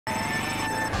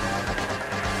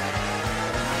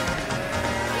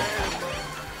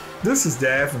This is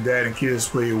Dad from Dad and Kids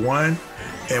Play 1,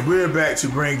 and we're back to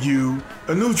bring you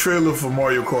a new trailer for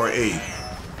Mario Kart 8.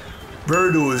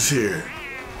 Birdo is here.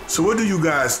 So what do you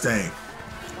guys think?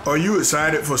 Are you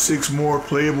excited for 6 more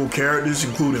playable characters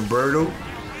including Birdo?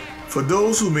 For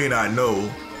those who may not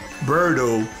know,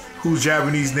 Birdo, whose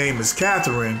Japanese name is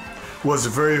Catherine, was the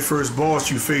very first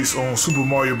boss you face on Super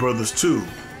Mario Bros. 2.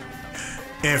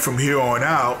 And from here on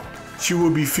out, she will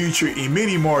be featured in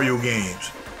many Mario games.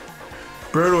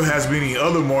 Birdo has been in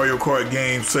other Mario Kart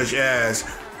games such as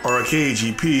Arcade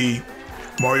GP,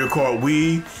 Mario Kart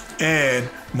Wii, and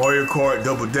Mario Kart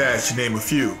Double Dash to name a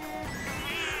few.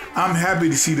 I'm happy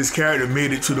to see this character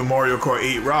made it to the Mario Kart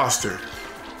 8 roster.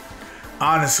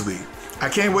 Honestly, I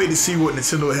can't wait to see what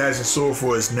Nintendo has in store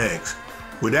for us next.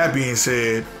 With that being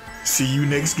said, see you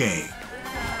next game.